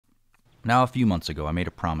Now, a few months ago, I made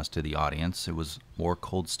a promise to the audience. It was more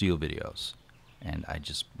cold steel videos. And I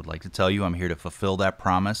just would like to tell you I'm here to fulfill that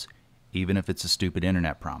promise, even if it's a stupid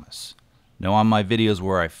internet promise. Now, on my videos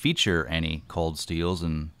where I feature any cold steels,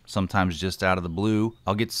 and sometimes just out of the blue,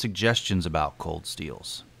 I'll get suggestions about cold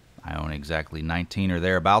steels. I own exactly 19 or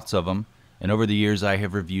thereabouts of them, and over the years I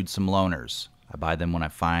have reviewed some loaners. I buy them when I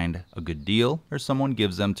find a good deal, or someone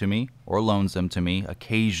gives them to me, or loans them to me,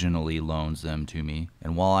 occasionally loans them to me.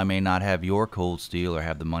 And while I may not have your cold steel or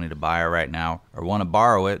have the money to buy it right now, or want to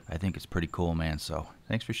borrow it, I think it's pretty cool, man, so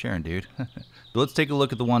thanks for sharing, dude. So let's take a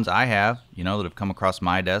look at the ones I have, that have come across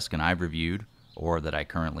my desk and I've reviewed, or that I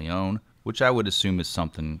currently own, which I would assume is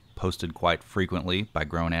something posted quite frequently by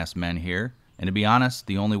grown-ass men here. And to be honest,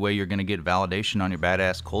 the only way you're going to get validation on your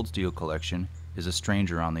badass cold steel collection is a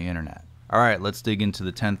stranger on the internet. Alright, let's dig into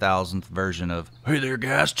the 10,000th version of "Hey there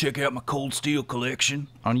guys, check out my cold steel collection"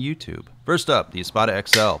 on YouTube. First up, the Espada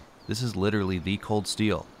XL. This is literally the cold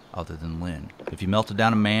steel, other than Lynn. If you melted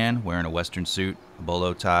down a man wearing a western suit, a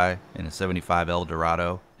bolo tie, and a 75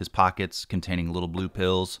 Eldorado, his pockets containing little blue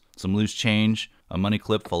pills, some loose change, a money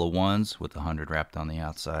clip full of ones with 100 wrapped on the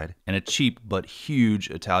outside, and a cheap but huge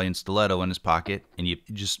Italian stiletto in his pocket, and you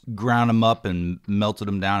just ground them up and melted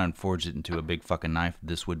them down and forged it into a big fucking knife,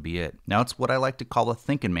 this would be it. Now, it's what I like to call a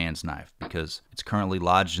thinking man's knife, because it's currently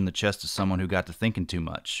lodged in the chest of someone who got to thinking too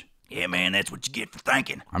much. Yeah, man, that's what you get for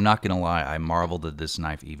thinking. I'm not gonna lie, I marvel that this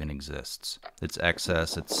knife even exists. Its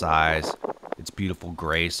excess, its size, its beautiful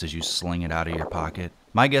grace as you sling it out of your pocket.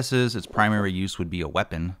 My guess is its primary use would be a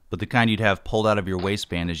weapon, but the kind you'd have pulled out of your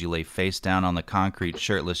waistband as you lay face down on the concrete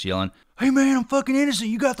shirtless yelling, "Hey man, I'm fucking innocent,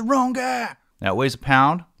 you got the wrong guy!" Now it weighs a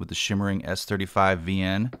pound with the shimmering S35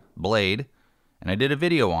 VN blade, and I did a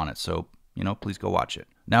video on it, so, please go watch it.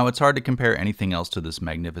 Now it's hard to compare anything else to this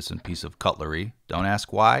magnificent piece of cutlery. Don't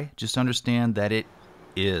ask why, just understand that it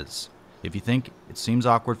is. If you think it seems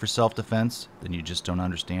awkward for self-defense, then you just don't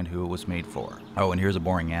understand who it was made for. Oh, and here's a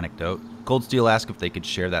boring anecdote. Cold Steel asked if they could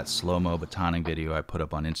share that slow-mo batoning video I put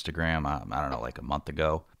up on Instagram, I don't know, like a month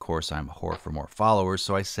ago. Of course, I'm a whore for more followers,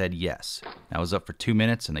 so I said yes. That was up for 2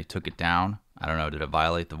 minutes, and they took it down. I don't know, did it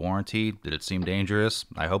violate the warranty? Did it seem dangerous?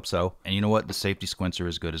 I hope so. And you know what? The safety squints are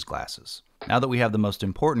as good as glasses. Now that we have the most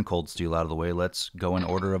important cold steel out of the way, let's go in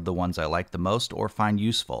order of the ones I like the most or find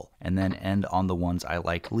useful, and then end on the ones I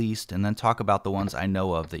like least, and then talk about the ones I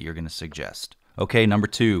know of that you're going to suggest. Okay, number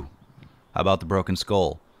 2. How about the broken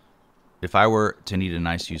skull? If I were to need a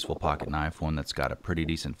nice useful pocket knife, one that's got a pretty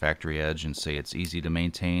decent factory edge and say it's easy to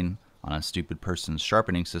maintain on a stupid person's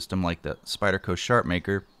sharpening system like the Spyderco Sharp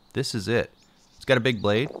Maker, this is it. It's got a big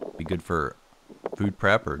blade, be good for food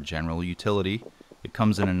prep or general utility. It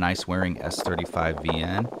comes in a nice wearing S35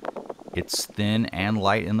 VN. It's thin and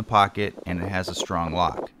light in the pocket, and it has a strong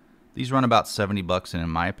lock. These run about $70, and in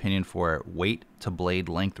my opinion, for a weight to blade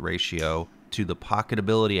length ratio to the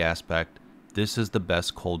pocketability aspect, this is the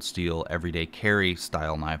best cold steel everyday carry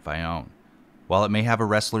style knife I own. While it may have a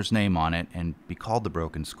wrestler's name on it and be called the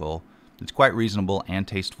Broken Skull, it's quite reasonable and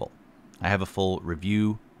tasteful. I have a full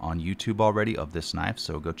review on YouTube already of this knife,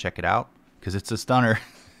 so go check it out, because it's a stunner.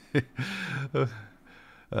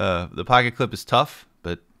 The pocket clip is tough,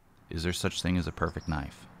 but is there such thing as a perfect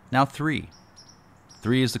knife? Now 3.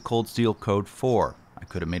 3 is the Cold Steel Code 4. I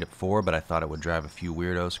could have made it 4, but I thought it would drive a few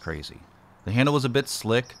weirdos crazy. The handle was a bit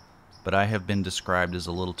slick, but I have been described as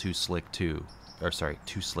a little too slick too.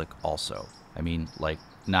 Too slick also. I mean, like,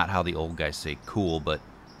 not how the old guys say cool, but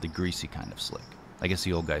the greasy kind of slick. I guess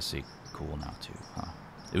the old guys say cool now too, huh?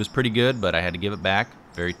 It was pretty good, but I had to give it back.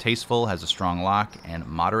 Very tasteful, has a strong lock, and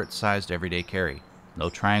moderate-sized everyday carry. No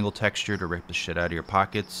triangle texture to rip the shit out of your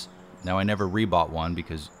pockets. Now, I never rebought one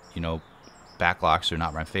because, back locks are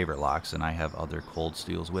not my favorite locks, and I have other cold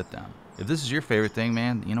steels with them. If this is your favorite thing,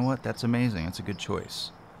 man, you know what? That's amazing. That's a good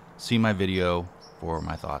choice. See my video for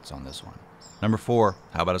my thoughts on this one. Number 4,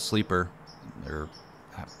 how about a sleeper?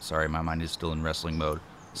 Sorry, my mind is still in wrestling mode.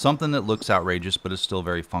 Something that looks outrageous but is still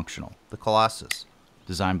very functional. The Colossus.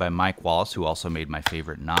 Designed by Mike Wallace, who also made my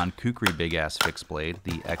favorite non-Kukri big-ass fixed blade,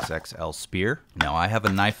 the XXL Spear. Now, I have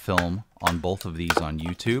a knife film on both of these on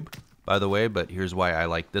YouTube, by the way, but here's why I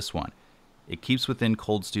like this one. It keeps within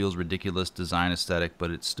Cold Steel's ridiculous design aesthetic,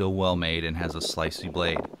 but it's still well made and has a slicey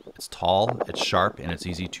blade. It's tall, it's sharp, and it's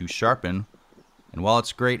easy to sharpen. And while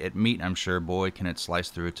it's great at meat, I'm sure, boy, can it slice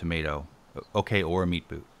through a tomato. Okay, or a meat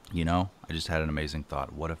boot. I just had an amazing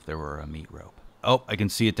thought. What if there were a meat rope? Oh, I can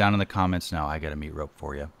see it down in the comments now. I got a meat rope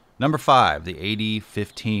for you. Number 5, the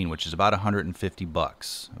AD-15, which is about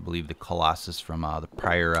 $150. I believe the Colossus from the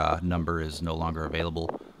prior number is no longer available.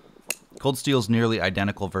 Cold Steel's nearly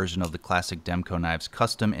identical version of the classic Demco knife's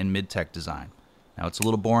custom and mid-tech design. Now it's a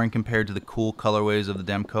little boring compared to the cool colorways of the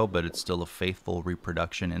Demko, but it's still a faithful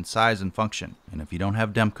reproduction in size and function. And if you don't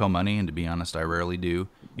have Demko money, and to be honest I rarely do,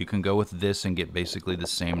 you can go with this and get basically the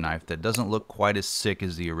same knife that doesn't look quite as sick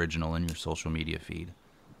as the original in your social media feed.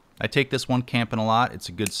 I take this one camping a lot. It's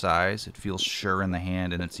a good size, it feels sure in the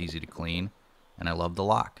hand, and it's easy to clean. And I love the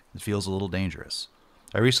lock. It feels a little dangerous.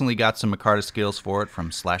 I recently got some micarta scales for it from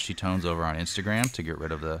Slashy Tones over on Instagram to get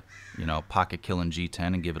rid of the, pocket killing G10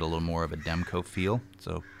 and give it a little more of a Demko feel.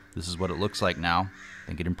 So this is what it looks like now. I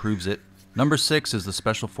think it improves it. Number 6 is the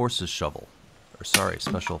Special Forces shovel.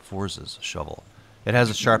 Special Forces shovel. It has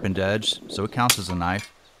a sharpened edge, so it counts as a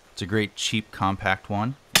knife. It's a great, cheap, compact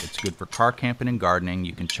one. It's good for car camping and gardening.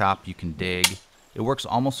 You can chop, you can dig. It works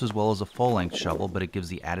almost as well as a full-length shovel, but it gives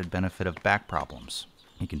the added benefit of back problems.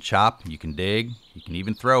 You can chop, you can dig, you can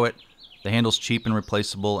even throw it. The handle's cheap and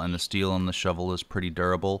replaceable, and the steel on the shovel is pretty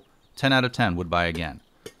durable. 10 out of 10, would buy again.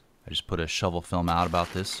 I just put a shovel film out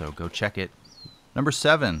about this, so go check it. Number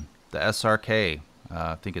 7, the SRK.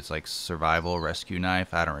 I think it's like survival rescue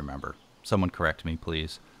knife. I don't remember. Someone correct me,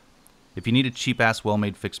 please. If you need a cheap-ass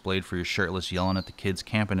well-made fixed blade for your shirtless yelling at the kids'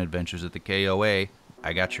 camping adventures at the KOA,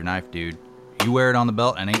 I got your knife, dude. You wear it on the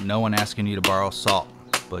belt and ain't no one asking you to borrow salt.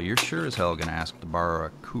 But you're sure as hell gonna ask to borrow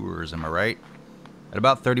a Coors, am I right? At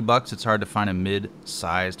about 30 bucks, it's hard to find a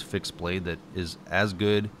mid-sized fixed blade that is as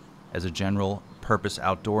good as a general purpose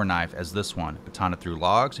outdoor knife as this one. Baton it through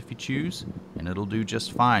logs if you choose, and it'll do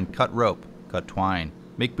just fine. Cut rope, cut twine,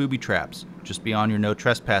 make booby traps. Just be on your no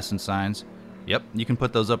trespassing signs. Yep, you can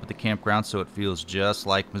put those up at the campground so it feels just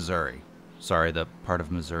like Missouri. Sorry, the part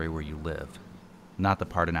of Missouri where you live, not the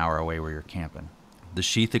part an hour away where you're camping. The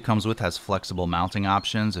sheath it comes with has flexible mounting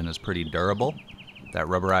options and is pretty durable. That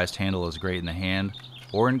rubberized handle is great in the hand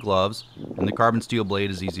or in gloves, and the carbon steel blade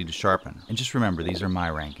is easy to sharpen. And just remember, these are my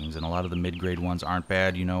rankings, and a lot of the mid-grade ones aren't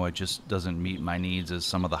bad. It just doesn't meet my needs as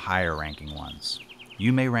some of the higher ranking ones.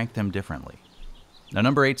 You may rank them differently. Now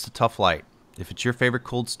number 8's the Tuff Lite. If it's your favorite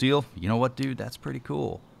cold steel, you know what, dude, that's pretty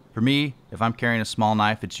cool. For me, if I'm carrying a small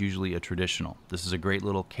knife, it's usually a traditional. This is a great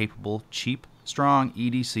little capable, cheap, strong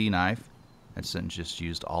EDC knife. That sentence just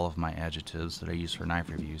used all of my adjectives that I use for knife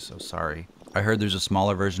reviews, so sorry. I heard there's a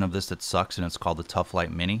smaller version of this that sucks, and it's called the Tuff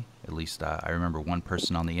Lite Mini. At least I remember one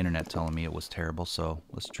person on the internet telling me it was terrible, so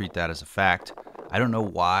let's treat that as a fact. I don't know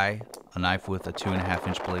why a knife with a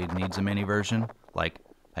 2.5-inch blade needs a mini version. Like,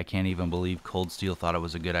 I can't even believe Cold Steel thought it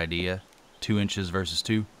was a good idea. 2 inches versus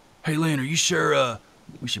 2. Hey Lynn, are you sure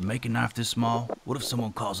we should make a knife this small? What if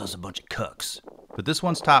someone calls us a bunch of cucks? But this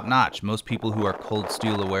one's top notch. Most people who are Cold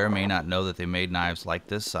Steel aware may not know that they made knives like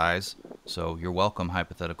this size. So you're welcome,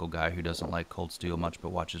 hypothetical guy who doesn't like Cold Steel much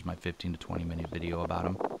but watches my 15 to 20 minute video about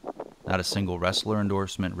him. Not a single wrestler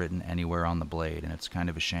endorsement written anywhere on the blade, and it's kind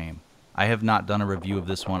of a shame. I have not done a review of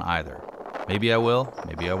this one either. Maybe I will,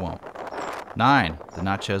 maybe I won't. 9, the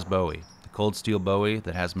Natchez Bowie. The Cold Steel Bowie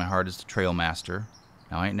that has my heart as the Trailmaster.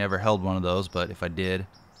 Now I ain't never held one of those, but if I did,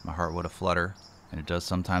 my heart would have flutter. And it does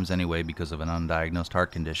sometimes anyway because of an undiagnosed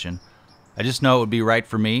heart condition. I just know it would be right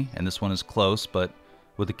for me, and this one is close, but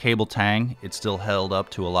with the cable tang, it still held up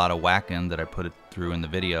to a lot of whacking that I put it through in the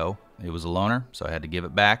video. It was a loaner, so I had to give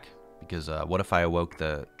it back, because what if I awoke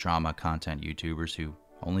the drama content YouTubers who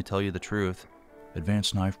only tell you the truth?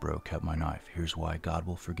 Advanced Knife Bro kept my knife. Here's why God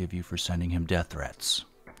will forgive you for sending him death threats.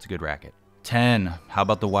 It's a good racket. 10, how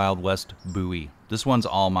about the Wild West Bowie? This one's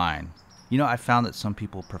all mine. I found that some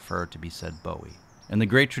people prefer to be said Bowie. In the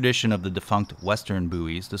great tradition of the defunct Western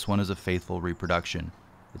Bowies, this one is a faithful reproduction.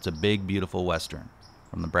 It's a big, beautiful Western.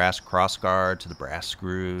 From the brass crossguard to the brass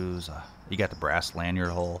screws, you got the brass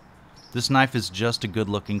lanyard hole. This knife is just a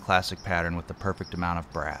good-looking classic pattern with the perfect amount of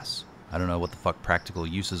brass. I don't know what the fuck practical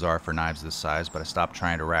uses are for knives this size, but I stopped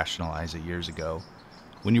trying to rationalize it years ago.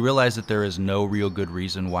 When you realize that there is no real good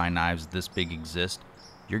reason why knives this big exist,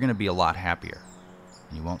 you're going to be a lot happier.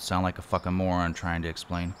 You won't sound like a fucking moron trying to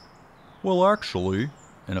explain, well, actually,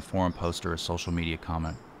 in a forum post or a social media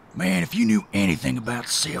comment. Man, if you knew anything about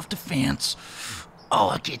self-defense, oh,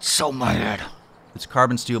 I'd get so mad. Its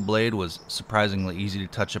carbon steel blade was surprisingly easy to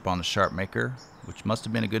touch up on the sharp maker, which must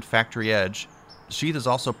have been a good factory edge. The sheath is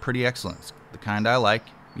also pretty excellent. It's the kind I like,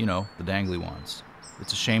 the dangly ones.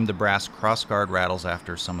 It's a shame the brass crossguard rattles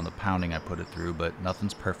after some of the pounding I put it through, but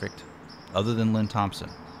nothing's perfect, other than Lynn Thompson.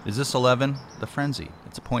 Is this 11? The Frenzy.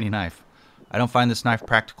 It's a pointy knife. I don't find this knife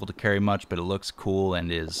practical to carry much, but it looks cool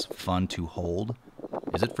and is fun to hold.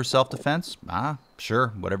 Is it for self-defense? Sure,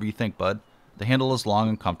 whatever you think, bud. The handle is long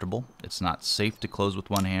and comfortable. It's not safe to close with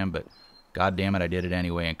one hand, but god damn it, I did it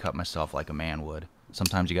anyway and cut myself like a man would.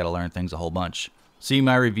 Sometimes you gotta learn things a whole bunch. See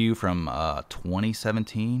my review from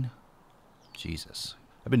 2017? Jesus,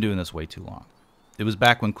 I've been doing this way too long. It was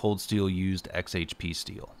back when Cold Steel used XHP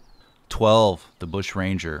steel. 12, the Bush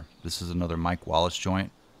Ranger. This is another Mike Wallace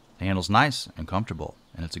joint. The handle's nice and comfortable,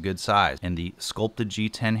 and it's a good size. And the sculpted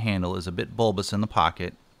G10 handle is a bit bulbous in the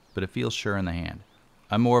pocket, but it feels sure in the hand.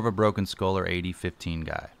 I'm more of a Broken Skull or 80-15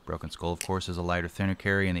 guy. Broken Skull, of course, is a lighter, thinner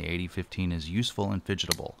carry, and the 80-15 is useful and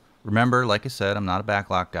fidgetable. Remember, like I said, I'm not a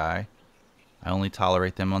backlock guy. I only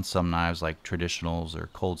tolerate them on some knives like traditionals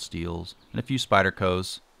or Cold Steels, and a few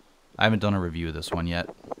Spydercos. I haven't done a review of this one yet.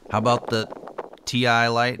 How about the TI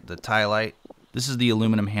Lite, the TI Lite? This is the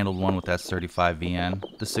aluminum handled one with S35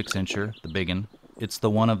 VN, the 6-incher, the biggin. It's the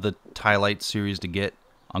one of the TI Lite series to get.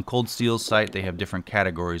 On Cold Steel's site, they have different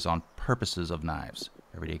categories on purposes of knives.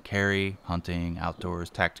 Everyday carry, hunting, outdoors,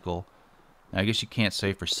 tactical. Now, I guess you can't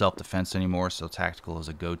say for self-defense anymore, so tactical is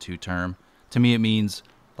a go-to term. To me, it means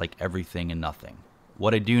like everything and nothing.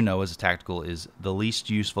 What I do know is tactical is the least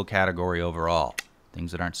useful category overall.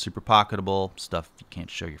 Things that aren't super pocketable, stuff you can't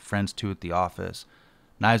show your friends to at the office,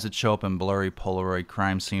 knives that show up in blurry Polaroid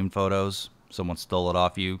crime scene photos. Someone stole it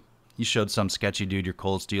off you. You showed some sketchy dude your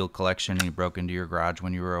Cold Steel collection and he broke into your garage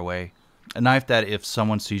when you were away. A knife that if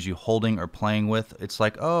someone sees you holding or playing with, it's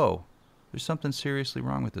like, oh, there's something seriously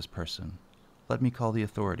wrong with this person. Let me call the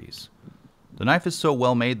authorities. The knife is so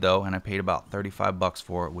well made though, and I paid about 35 bucks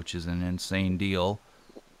for it, which is an insane deal.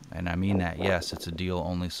 And I mean that, yes, it's a deal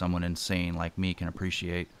only someone insane like me can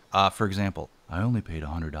appreciate. For example, I only paid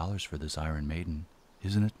 $100 for this Iron Maiden.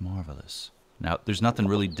 Isn't it marvelous? Now, there's nothing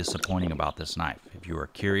really disappointing about this knife. If you are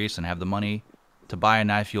curious and have the money to buy a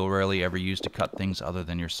knife you'll rarely ever use to cut things other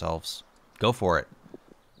than yourselves, go for it.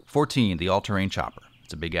 14, the all-terrain chopper.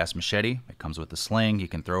 It's a big-ass machete. It comes with a sling. You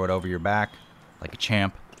can throw it over your back like a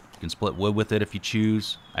champ. You can split wood with it if you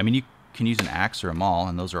choose. I mean, you can use an axe or a maul,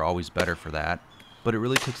 and those are always better for that. But it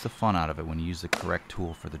really takes the fun out of it when you use the correct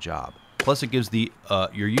tool for the job. Plus, it gives the,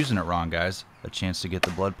 you're using it wrong, guys, a chance to get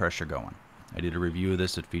the blood pressure going. I did a review of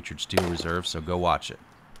this that featured Steel Reserve, so go watch it.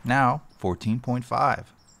 Now, 14.5.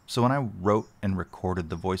 So when I wrote and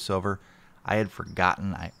recorded the voiceover, I had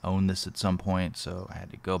forgotten I owned this at some point, so I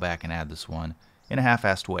had to go back and add this one in a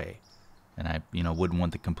half-assed way. And I, wouldn't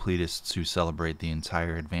want the completists who celebrate the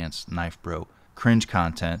entire advanced knife bro cringe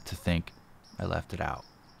content to think I left it out.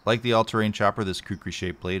 Like the all-terrain chopper, this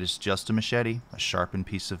kukri-shaped blade is just a machete, a sharpened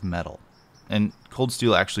piece of metal. And Cold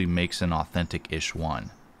Steel actually makes an authentic-ish one.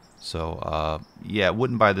 So, yeah,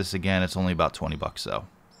 wouldn't buy this again. It's only about 20 bucks, though.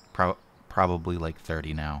 Probably like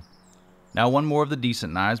 30 now. Now, one more of the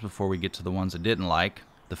decent knives before we get to the ones I didn't like.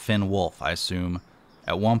 The Finn Wolf, I assume.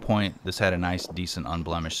 At one point, this had a nice, decent,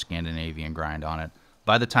 unblemished Scandinavian grind on it.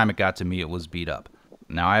 By the time it got to me, it was beat up.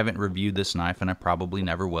 Now, I haven't reviewed this knife, and I probably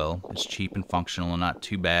never will. It's cheap and functional and not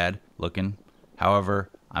too bad looking. However,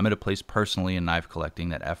 I'm at a place personally in knife collecting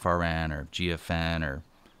that FRN or GFN or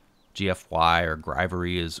GFY or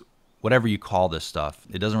Grivery is whatever you call this stuff.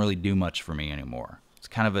 It doesn't really do much for me anymore. It's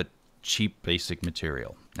kind of a cheap, basic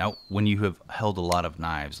material. Now, when you have held a lot of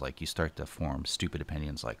knives, like, you start to form stupid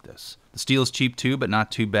opinions like this. The steel is cheap too, but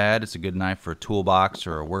not too bad. It's a good knife for a toolbox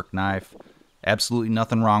or a work knife. Absolutely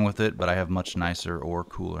nothing wrong with it, but I have much nicer or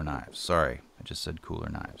cooler knives. Sorry, I just said cooler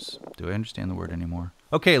knives. Do I understand the word anymore?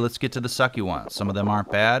 Okay, let's get to the sucky ones. Some of them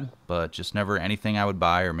aren't bad, but just never anything I would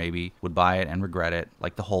buy, or maybe would buy it and regret it,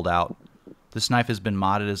 like the Holdout. This knife has been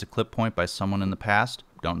modded as a clip point by someone in the past.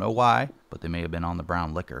 Don't know why, but they may have been on the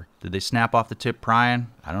brown liquor. Did they snap off the tip prying?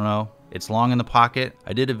 I don't know. It's long in the pocket.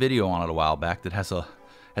 I did a video on it a while back that has a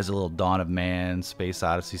little Dawn of Man Space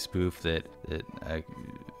Odyssey spoof that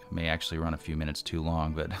may actually run a few minutes too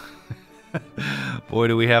long, but boy,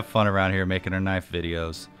 do we have fun around here making our knife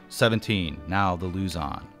videos. 17. Now the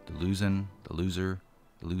Luzon. The Luzon, the Loser,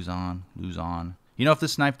 the Luzon, Luzon. If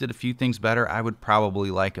this knife did a few things better, I would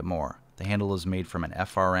probably like it more. The handle is made from an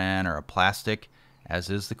FRN or a plastic, as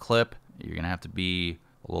is the clip. You're going to have to be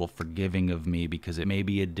a little forgiving of me because it may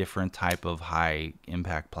be a different type of high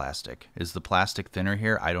impact plastic. Is the plastic thinner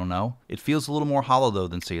here? I don't know. It feels a little more hollow though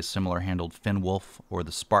than say a similar handled Finn Wolf or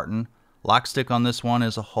the Spartan. Lock stick on this one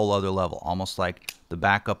is a whole other level, almost like the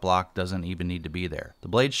backup lock doesn't even need to be there. The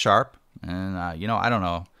blade's sharp, and I don't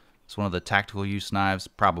know. It's one of the tactical use knives,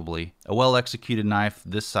 probably. A well-executed knife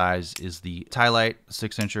this size is the TI Lite, the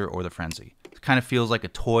 6-incher, or the Frenzy. It kind of feels like a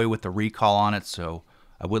toy with a recall on it, so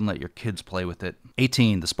I wouldn't let your kids play with it.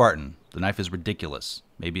 18, the Spartan. The knife is ridiculous.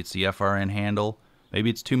 Maybe it's the FRN handle, maybe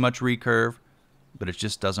it's too much recurve, but it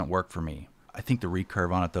just doesn't work for me. I think the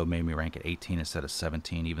recurve on it, though, made me rank at 18 instead of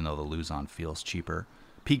 17, even though the Luzon feels cheaper.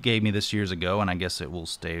 Pete gave me this years ago, and I guess it will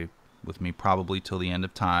stay with me probably till the end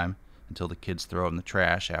of time, until the kids throw it in the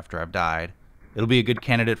trash after I've died. It'll be a good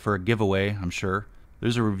candidate for a giveaway, I'm sure.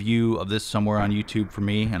 There's a review of this somewhere on YouTube for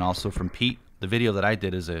me, and also from Pete. The video that I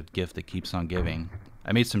did is a gift that keeps on giving.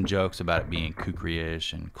 I made some jokes about it being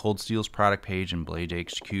kukri-ish, and Cold Steel's product page and Blade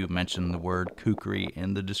HQ mentioned the word kukri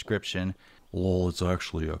in the description. Lol, it's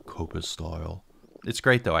actually a Copus style. It's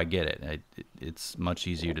great though, I get it. It's much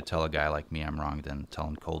easier to tell a guy like me I'm wrong than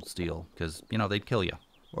telling Cold Steel, because, you know, they'd kill you.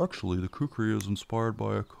 Actually, the kukri is inspired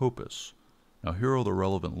by a Copus. Now here are the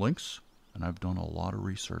relevant links, and I've done a lot of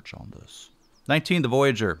research on this. 19, the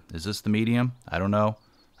Voyager. Is this the medium? I don't know.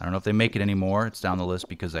 I don't know if they make it anymore. It's down the list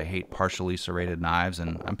because I hate partially serrated knives,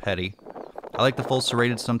 and I'm petty. I like the full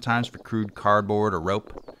serrated sometimes for crude cardboard or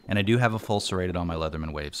rope, and I do have a full serrated on my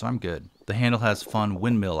Leatherman Wave, so I'm good. The handle has fun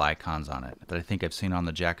windmill icons on it that I think I've seen on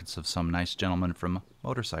the jackets of some nice gentlemen from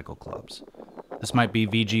motorcycle clubs. This might be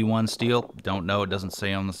VG1 steel. Don't know. It doesn't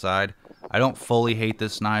say on the side. I don't fully hate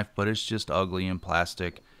this knife, but it's just ugly and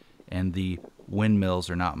plastic, and the windmills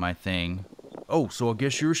are not my thing. Oh, so I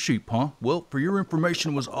guess you're a sheep, huh? Well, for your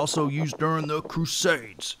information, it was also used during the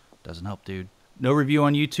Crusades. Doesn't help, dude. No review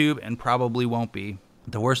on YouTube, and probably won't be.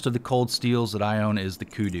 The worst of the Cold Steels that I own is the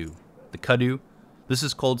Kudu. The Kudu. This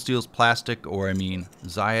is Cold Steel's plastic, or I mean,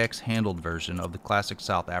 Zyx handled version of the classic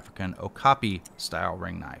South African Okapi style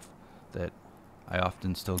ring knife that I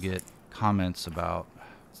often still get comments about.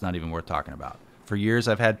 It's not even worth talking about. For years,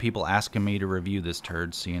 I've had people asking me to review this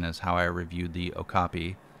turd, seeing as how I reviewed the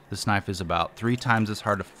Okapi. This knife is about 3 times as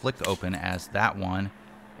hard to flick open as that one,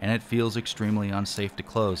 and it feels extremely unsafe to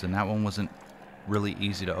close, and that one wasn't really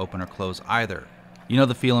easy to open or close either. You know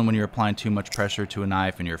the feeling when you're applying too much pressure to a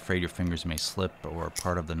knife and you're afraid your fingers may slip or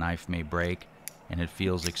part of the knife may break, and it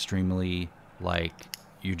feels extremely like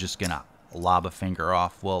you're just gonna lob a finger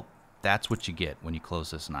off? Well, that's what you get when you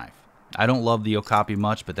close this knife. I don't love the Okapi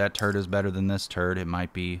much, but that turd is better than this turd. It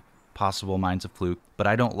might be possible mine's a fluke, but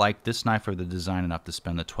I don't like this knife or the design enough to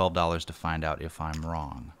spend the $12 to find out if I'm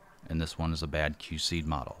wrong. And this one is a bad QC'd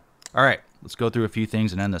model. Alright, let's go through a few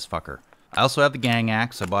things and end this fucker. I also have the Gang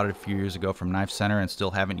Axe. I bought it a few years ago from Knife Center and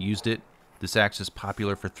still haven't used it. This axe is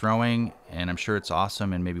popular for throwing, and I'm sure it's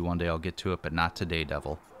awesome, and maybe one day I'll get to it, but not today,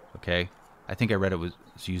 devil. Okay? I think I read it was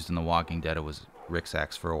used in The Walking Dead. It was Rick's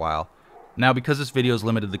axe for a while. Now, because this video is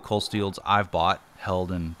limited to the Cold Steels I've bought,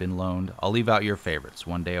 held, and been loaned, I'll leave out your favorites.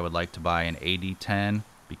 One day I would like to buy an AD-10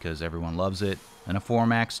 because everyone loves it, and a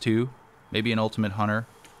 4MAX 2, maybe an Ultimate Hunter.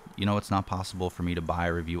 You know, it's not possible for me to buy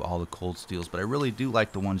or review all the Cold Steels, but I really do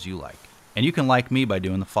like the ones you like. And you can like me by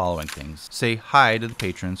doing the following things. Say hi to the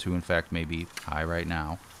patrons, who in fact may be hi right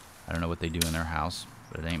now. I don't know what they do in their house,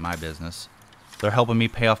 but it ain't my business. They're helping me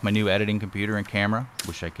pay off my new editing computer and camera.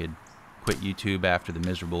 Wish I could quit YouTube after the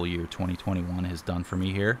miserable year 2021 has done for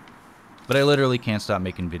me here. But I literally can't stop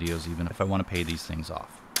making videos even if I want to pay these things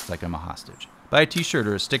off. It's like I'm a hostage. Buy a t-shirt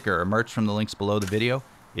or a sticker or merch from the links below the video.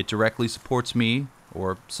 It directly supports me,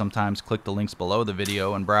 or sometimes click the links below the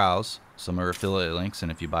video and browse. Some are affiliate links,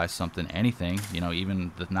 and if you buy something, anything, you know,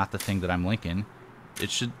 even not the thing that I'm linking,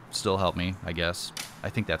 it should still help me, I guess.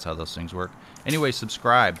 I think that's how those things work. Anyway,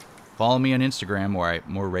 subscribe. Follow me on Instagram, where I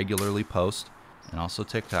more regularly post, and also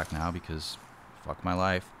TikTok now because fuck my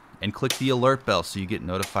life. And click the alert bell so you get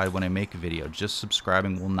notified when I make a video. Just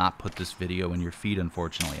subscribing will not put this video in your feed,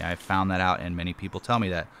 unfortunately. I found that out, and many people tell me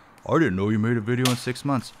that. I didn't know you made a video in 6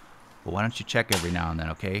 months. Well, why don't you check every now and then,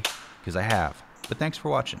 okay? Because I have. But thanks for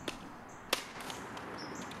watching.